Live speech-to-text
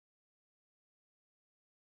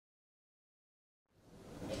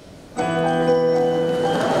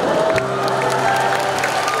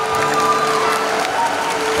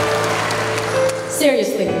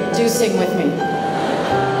sing with me.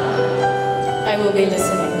 I will be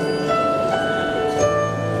listening.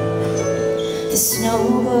 The snow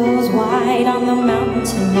blows white on the mountain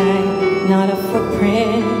tonight, not a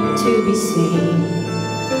footprint to be seen.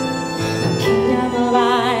 A kingdom of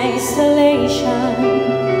isolation,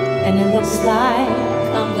 and it looks like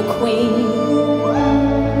I'm the queen.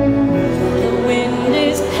 The wind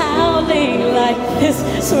is howling like this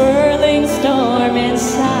swirling storm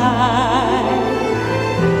inside.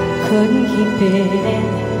 Couldn't keep it in,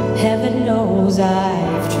 heaven knows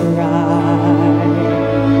I've tried.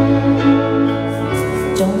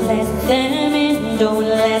 Don't let them in, don't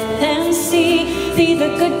let them see. Be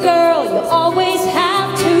the good girl you always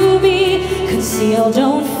have to be. Conceal,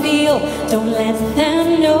 don't feel, don't let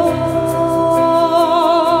them know.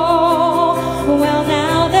 Well,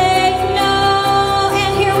 now they know,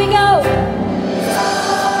 and here we go.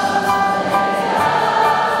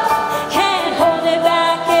 Can't hold it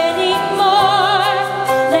back anymore.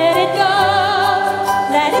 Let it go,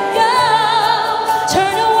 let it go.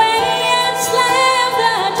 Turn away and slam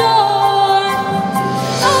the door.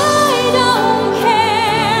 I don't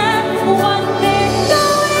care what they're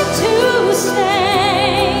going to say.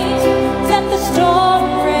 Let the storm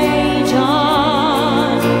rage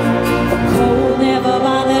on. The cold never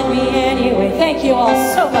bothered me anyway. Thank you all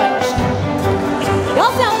so much.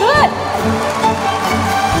 Y'all sound good.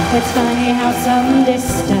 It's funny how some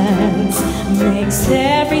distance makes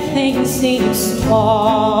everything seem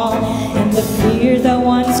small, and the fear that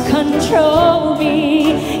once controlled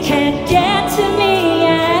me can't get to me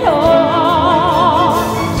at all.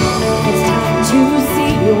 It's time to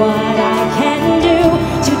see what I can do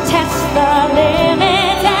to test the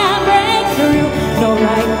limits and break through. No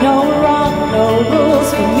right, no wrong, no rules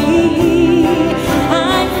for me.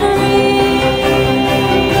 I'm free.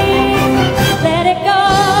 Let it go,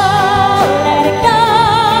 let it go.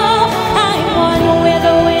 I'm one with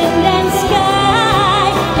the wind and sky.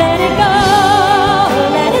 Let it go,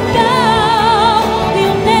 let it go.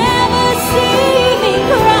 You'll never see me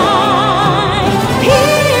cry.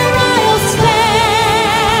 Here I'll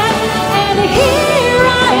stand, and here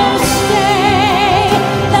I'll stay.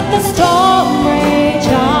 Let the storm rage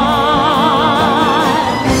on.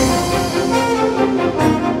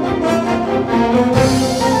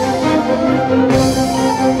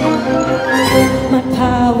 My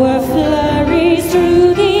power flurries through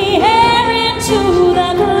the air into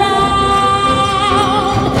the ground.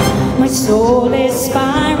 My soul is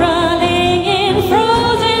spiraling in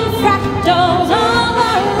frozen fractals all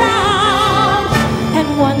around. And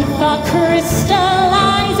one thought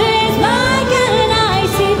crystallizes like an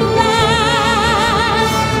icy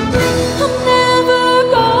blast. I'm never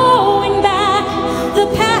going back. The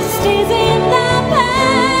past is in the past.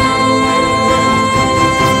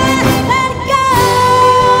 Let it go,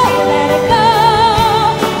 let it go.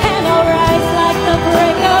 And I'll rise like the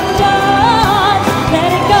break of dawn.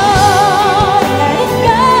 Let it go, let it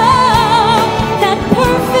go. That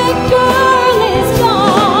perfect girl is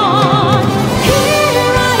gone.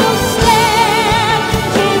 Here I'll stand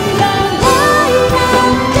in the light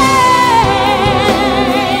of day.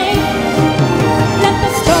 Let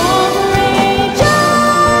the storm rage on.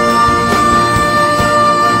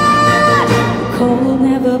 The cold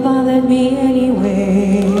never bothered me anyway.